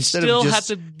of It would instead still of have just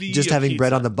to be just a having bread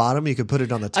pizza. on the bottom, you could put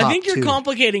it on the top. I think you're too.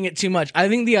 complicating it too much. I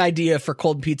think the idea for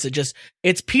cold pizza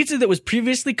it's pizza that was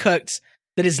previously cooked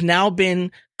that has now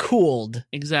been cooled.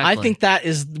 Exactly. I think that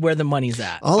is where the money's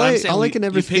at. All But I'm I saying all I we- can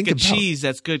ever you think pick a about cheese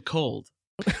that's good cold.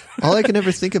 all I can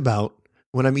ever think about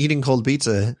when I'm eating cold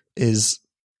pizza is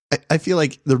I feel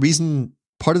like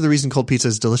part of the reason cold pizza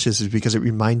is delicious is because it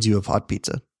reminds you of hot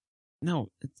pizza. No,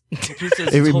 pizza is It a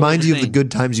total reminds you of the thing.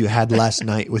 good times you had last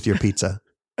night with your pizza.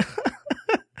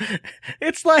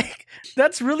 It's like,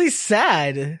 that's really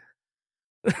sad.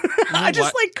 I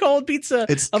just what? like cold pizza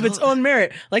It's of its own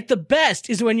merit. Like the best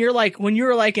is when you're like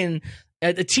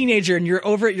a teenager and you're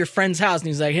over at your friend's house and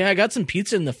he's like, "Hey, I got some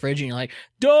pizza in the fridge," and you're like,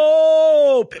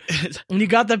 "Dope!" And you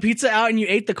got the pizza out and you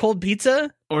ate the cold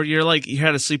pizza. Or you're like, you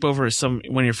had a sleepover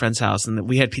at one of your friends' house and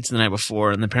we had pizza the night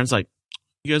before and the parents like,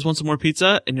 you guys want some more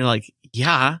pizza? And you're like,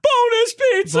 yeah. Bonus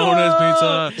pizza. Bonus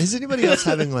pizza. Is anybody else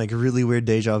having like really weird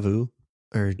deja vu?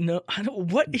 Or No, I don't.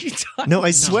 What are you talking? no,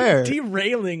 I swear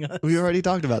derailing us. we already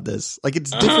talked about this. Like it's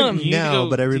different You need to now, go-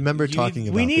 but I you- remember you talking need-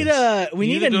 about We need this. we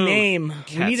You need need a to go name. We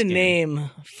CAT need a scan. name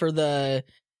for the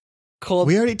cold.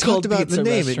 We already cold talked about pizza the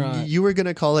name, restaurant. and you were going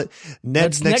to call it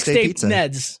Ned's That's Next Day Pizza.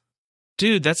 Ned's.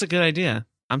 Dude, that's a good idea.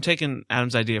 I'm taking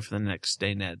Adam's idea for the next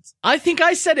day Ned's. I think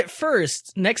I said it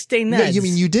first. Next day, No, Ned's. you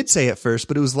mean you did say it first,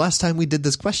 but it was last time we did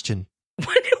this question. When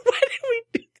did we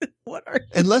do this? What are you?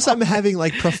 Unless I'm having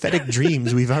like prophetic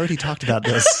dreams, we've already talked about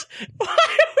this. Why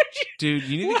would Dude,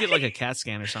 you need to get like a CAT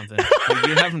scan or something. Like,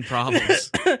 you're having problems.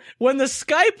 you? When the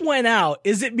Skype went out,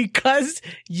 is it because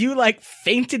you like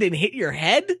fainted and hit your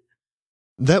head?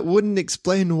 That wouldn't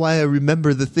explain why I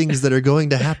remember the things that are going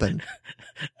to happen.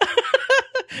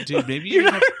 Dude, maybe You're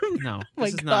you not- no. my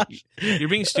This is not. gosh. You're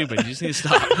being stupid. You just need to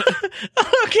stop.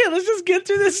 Okay, let's just get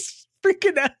through this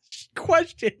freaking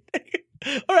question.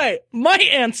 All right, my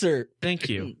answer. Thank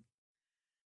you.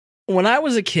 When I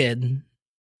was a kid,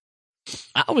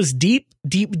 I was deep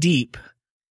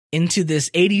into this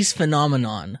 80s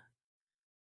phenomenon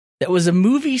that was a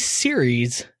movie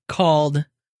series called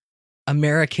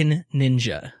American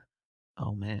Ninja.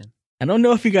 Oh man. I don't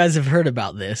know if you guys have heard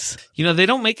about this. You know, they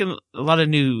don't make a lot of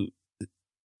new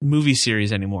movie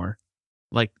series anymore.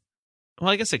 Like, well,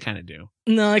 I guess they kind of do.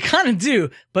 No, I kind of do.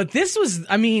 But this was,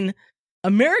 I mean,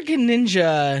 American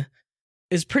Ninja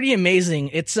is pretty amazing.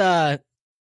 It's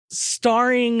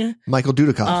starring Michael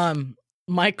Dudikoff.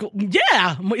 Michael.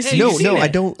 Yeah. Hey, no, you've seen I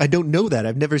it. don't know that.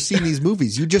 I've never seen these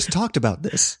movies. You just talked about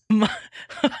this.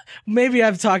 Maybe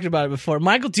I've talked about it before.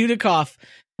 Michael Dudikoff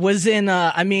was in.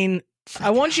 I mean,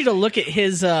 I want you to look at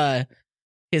his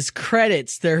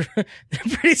credits. They're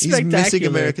pretty He's spectacular. missing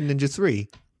American Ninja 3.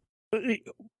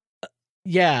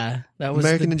 Yeah, that was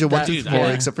American Ninja 1 Dude, through 4,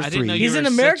 I- except for I didn't know 3. you He's were in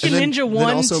such- American And Ninja then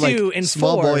 1, also, 2, and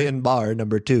Small 4. Boy and Bar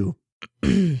number 2.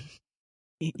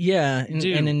 Yeah, and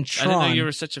Dude, in I Tron. didn't know you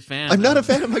were such a fan. I'm not a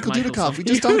fan of Michael Dudikoff. We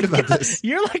just talked about this.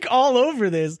 You're like all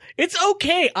over this. It's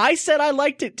okay. I said I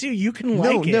liked it too. You can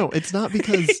like it. No, it's not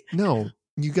because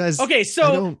you guys. Okay, I so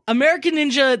don't- American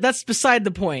Ninja, that's beside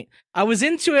the point. I was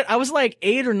into it. I was like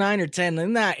 8 or 9 or 10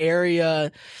 in that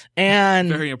area. And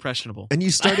Very impressionable. And you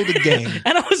started a gang.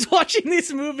 and I was watching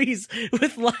these movies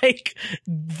with like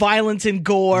violence and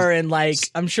gore and like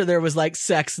I'm sure there was like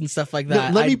sex and stuff like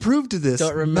that. No, let I me prove to this. don't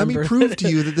Let me remember. prove to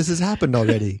you that this has happened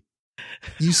already.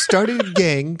 You started a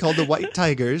gang called the White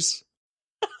Tigers,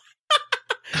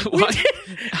 What?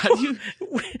 How do you?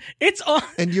 It's on.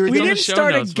 and you're We on the gonna. didn't show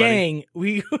start notes, a buddy. gang.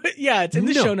 We yeah, it's in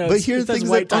the show notes. But here are It says things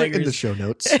White that aren't in the Tigers. show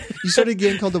notes. You started a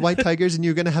gang called the White Tigers, and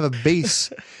you're going to have a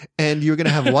base, and you're going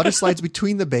to have water slides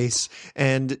between the base,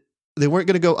 and they weren't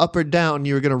going to go up or down.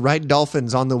 You were going to ride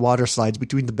dolphins on the water slides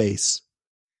between the base.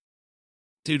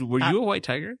 Dude, were you a white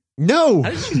tiger? No,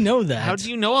 How did you know that? How do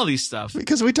you know all these stuff?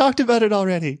 because we talked about it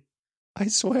already. I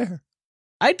swear.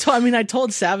 I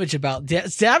told Savage about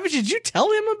Savage. Did you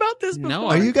tell him about this before? No,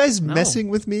 Are you guys No. messing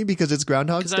with me because it's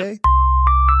Groundhog's 'Cause I- Day?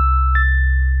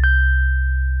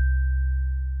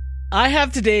 I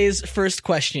have today's first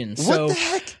question. So What the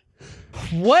heck?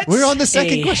 what's We're on the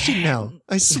second a- question now.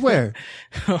 I swear.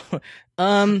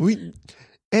 um.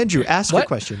 Andrew, ask your What?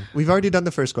 question. We've already done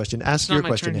the first question. Ask It's not your my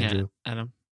question, turn Andrew. yet,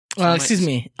 Adam. Excuse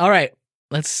me. All right.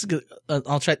 Let's.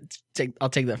 I'll try. I'll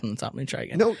take that from the top. Let me try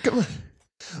again. No, come on.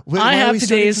 I have are we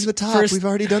starting today's from the top. first- We've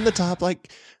already done the top.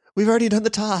 We've already done the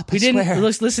top. We I didn't. swear.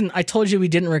 Listen. I told you we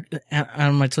didn't.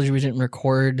 I told you we didn't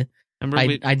record. Remember,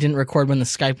 I didn't record when the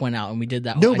Skype went out, and we did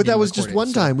that. No, I but that didn't was record just it, one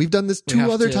so time. We've done this we 2 have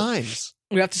other to- times.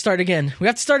 We have to start again.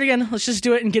 Let's just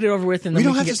do it and get it over with, and then We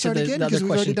don't can have to get start the, again the because other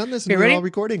we've already question. done this Okay, and we're ready? all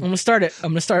recording. I'm gonna start it.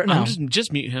 I'm gonna start it now. I'm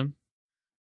just mute him.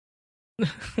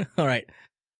 All right.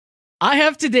 I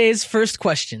have today's first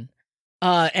question.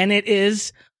 And it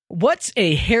is, what's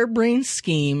a harebrained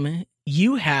scheme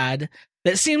you had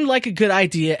that seemed like a good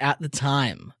idea at the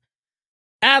time?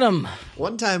 Adam.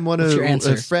 One time, What's your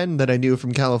answer? a friend that I knew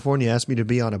from California asked me to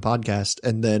be on a podcast,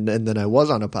 and then I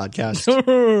was on a podcast.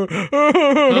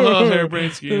 Oh,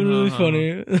 harebrained scheme. Really Uh-huh.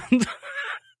 funny.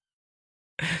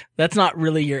 That's not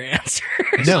really your answer.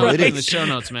 No, It's it in is. the show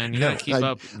notes, man. You No, gotta keep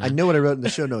up. I know what I wrote in the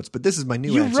show notes, but this is my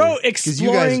new You answer. wrote 'Cause you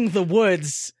guys- exploring the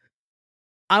woods.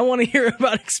 I want to hear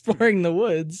about exploring the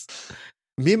woods.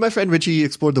 Me and my friend Richie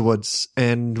explored the woods,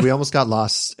 and we almost got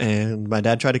lost. And my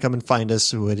dad tried to come and find us.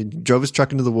 So he drove his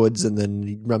truck into the woods, and then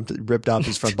he ripped off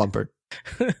his front bumper.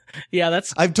 Yeah,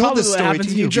 that's I've told probably this what story happens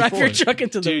to when you you drive your before. truck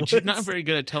into the Dude, woods. you're not very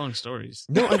good at telling stories.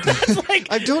 No, It's like,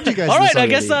 I've told you guys. all right, this I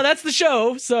guess already. that's the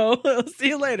show. So see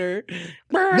you later.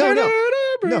 No,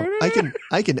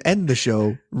 I can end the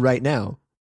show right now.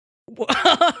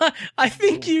 I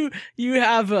think you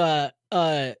have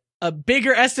a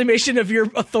bigger estimation of your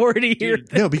authority here.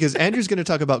 Dude, No, because Andrew's going to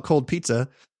talk about cold pizza,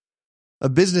 a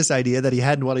business idea that he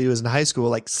had while he was in high school,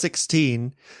 like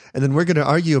 16. And then we're going to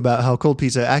argue about how cold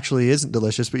pizza actually isn't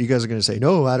delicious, but you guys are going to say,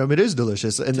 no, Adam, it is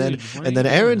delicious. And Dude, why are then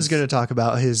you Aaron's doing going to talk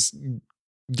about his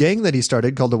gang that he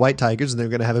started called the White Tigers, and they're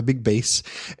going to have a big base,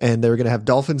 and they were going to have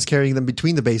dolphins carrying them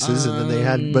between the bases, and then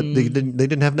they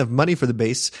didn't have enough money for the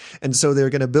base, and so they were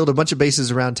going to build a bunch of bases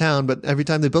around town, but every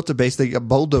time they built a base, they got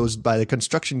bulldozed by the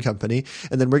construction company,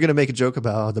 and then we're going to make a joke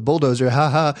about how the bulldozer,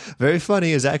 haha, very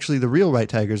funny, is actually the real White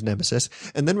Tigers nemesis,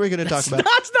 and then we're going to talk about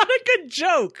That's not a good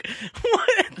joke.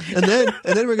 What? and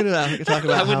then we're going to talk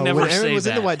about I would how never when Aaron say was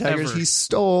in the that, White Tigers, ever. he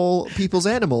stole people's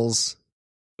animals.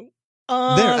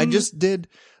 There, I just did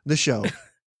the show.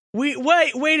 wait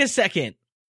a second.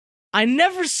 I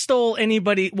never stole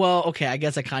anybody. Well, okay, I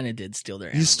guess I kind of did steal their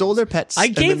You animals. stole their pets. I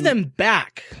and gave then them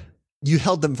back. You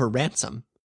held them for ransom.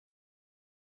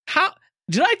 How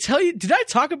did I tell you? Did I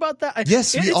talk about that?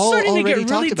 Yes, we it's all starting to already get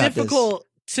really talked about this. difficult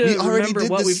to We already remember did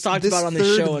what this, we've talked this about on the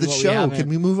third show of and the what we show. haven't Can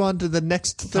we move on to the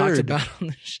next talked third? about on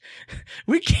the show.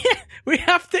 We can't. We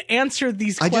have to answer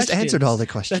these I questions. just answered all the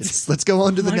questions. Let's go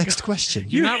on to the my next God. question.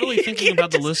 You're not really thinking about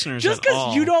the just- listeners Just at all.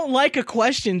 because you don't like a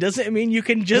question doesn't mean you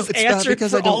can just no, it's answer not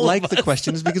because it I for don't all like of the us.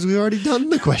 questions, because we've already done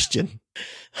the question.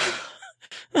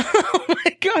 Oh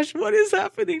my gosh, what is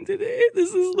happening today?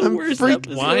 This is the I'm worst freaked.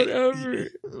 episode Why? ever.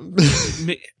 Oh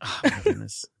my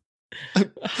goodness.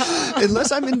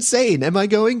 Unless I'm insane. Am I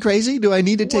going crazy? Do I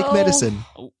need to take Well, medicine?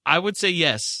 I would say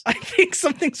yes. I think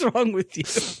something's wrong with you.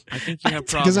 I think you have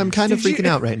problems. Because I'm kind of Did you- freaking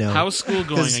out right now. How's school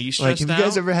going? 'Cause, Are you like, stressed have out? you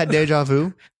guys ever had deja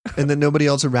vu and then nobody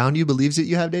else around you believes that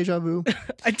you have deja vu?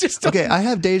 I just don't, Okay, I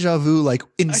have deja vu like I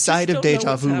just inside of don't know deja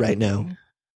what's vu right now. happening.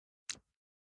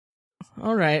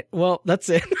 All right. Well, that's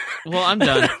it. Well, I'm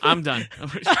done. I'm done.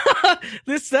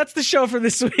 That's the show for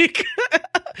this week.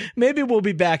 Maybe we'll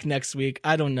be back next week.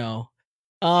 I don't know.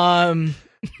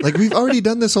 Like, we've already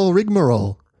done this whole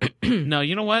rigmarole. No,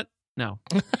 you know what? No,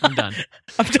 I'm done.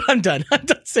 I'm done.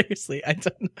 Seriously, I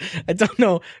don't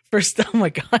know. First, oh my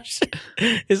gosh,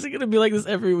 is it going to be like this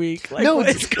every week? Like, No, what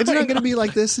it's is not going to on? be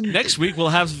like this. And Next week we'll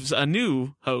have a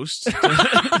new host.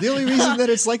 the only reason that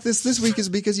it's like this week is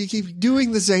because you keep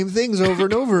doing the same things over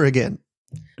and over again.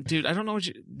 Dude, I don't know what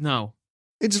you. No.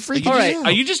 It's freaking All right, me out.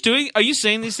 Are you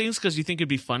saying these things because you think it'd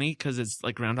be funny because it's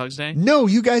like Groundhog's Day? No,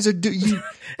 you guys are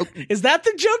Is that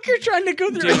the joke you're trying to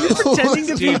go through? Are you Dude. pretending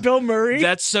to be Dude, Bill Murray?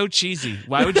 That's so cheesy.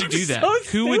 Why would you do that? So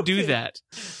Who would do stupid. that?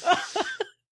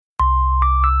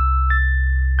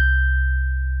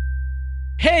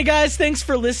 Hey guys, thanks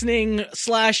for listening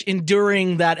 /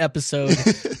 enduring that episode.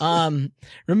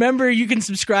 Remember, you can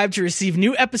subscribe to receive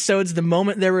new episodes the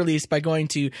moment they're released by going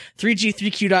to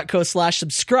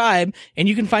 3g3q.co/subscribe, and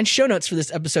you can find show notes for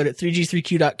this episode at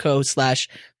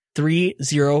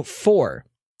 3g3q.co/304.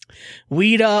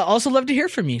 We'd also love to hear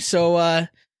from you. So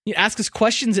you ask us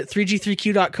questions at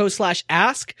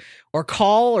 3g3q.co/ask, or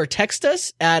call or text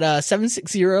us at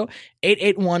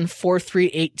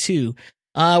 760-881-4382.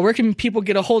 Where can people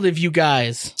get a hold of you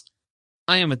guys?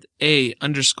 I am at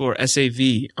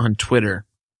 _SAV on Twitter.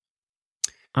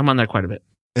 I'm on there quite a bit.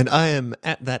 And I am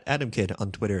at that Adam Kid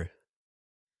on Twitter.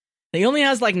 He only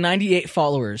has like 98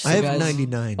 followers. So I have guys,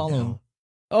 99 follow him. now.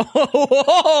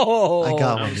 Oh, I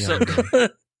got Oh, one. so- the other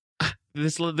day.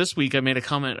 This week I made a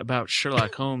comment about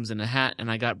Sherlock Holmes in a hat,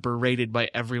 and I got berated by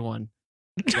everyone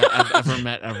that I've ever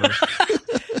met ever.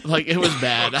 Like, it was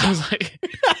bad. I was like,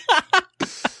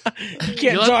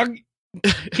 You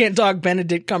can't dog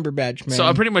Benedict Cumberbatch, man. so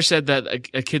I pretty much said that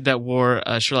a kid that wore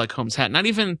a Sherlock Holmes hat, not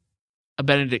even a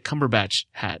Benedict Cumberbatch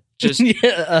hat, just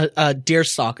yeah, a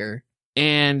deerstalker.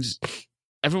 and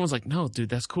everyone's like, "No, dude,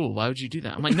 that's cool. Why would you do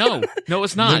that?" I'm like, "No,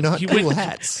 it's not." They're not he cool went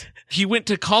hats. He went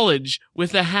to college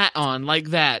with a hat on like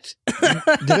that.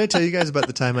 Did I tell you guys about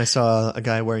the time I saw a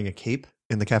guy wearing a cape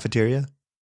in the cafeteria?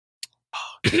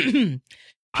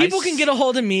 People can get a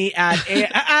hold of me at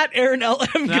Aaron L.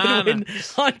 M. Nah, Goodwin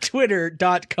on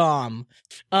Twitter.com.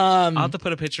 I'll have to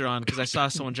put a picture on because I saw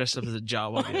someone dressed up as a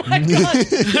Jawa. Oh my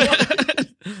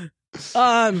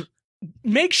God.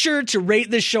 Make sure to rate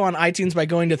this show on iTunes by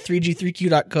going to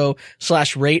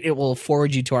 3g3q.co/rate. It will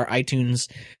forward you to our iTunes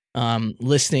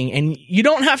listing, and you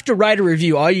don't have to write a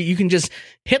review. All you can just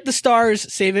hit the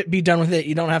stars, save it, be done with it.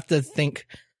 You don't have to think.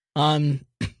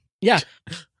 Yeah.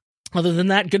 Other than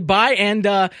that, goodbye, and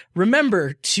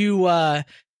remember to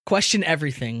question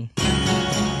everything.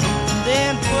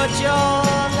 Then put your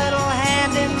little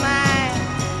hand in mine.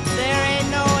 There ain't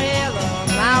no hill or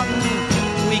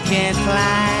mountain we can't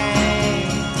climb.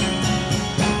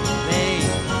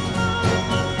 Babe,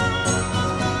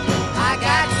 I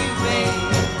got you, babe.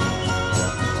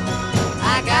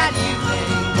 I got you,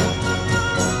 babe.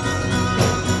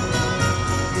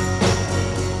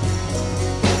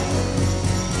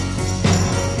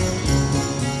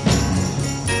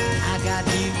 I got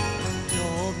you to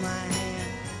hold my hand.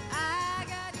 I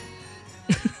got you.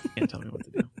 Can't tell me what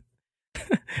to do.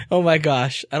 Oh my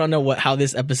gosh, I don't know how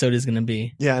this episode is going to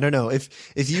be. Yeah, I don't know.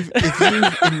 If you've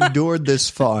endured this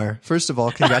far, first of all,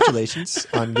 congratulations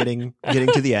on getting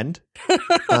to the end.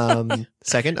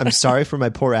 Second, I'm sorry for my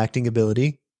poor acting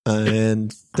ability. And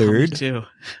Me third, too.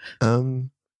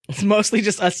 It's mostly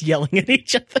just us yelling at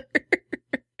each other.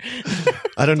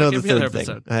 I don't know the Give me another third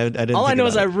thing. episode. I didn't. All I think know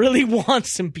is I about really want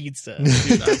some pizza.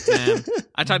 Dude, man,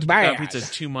 I talked Bad. about pizza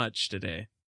too much today.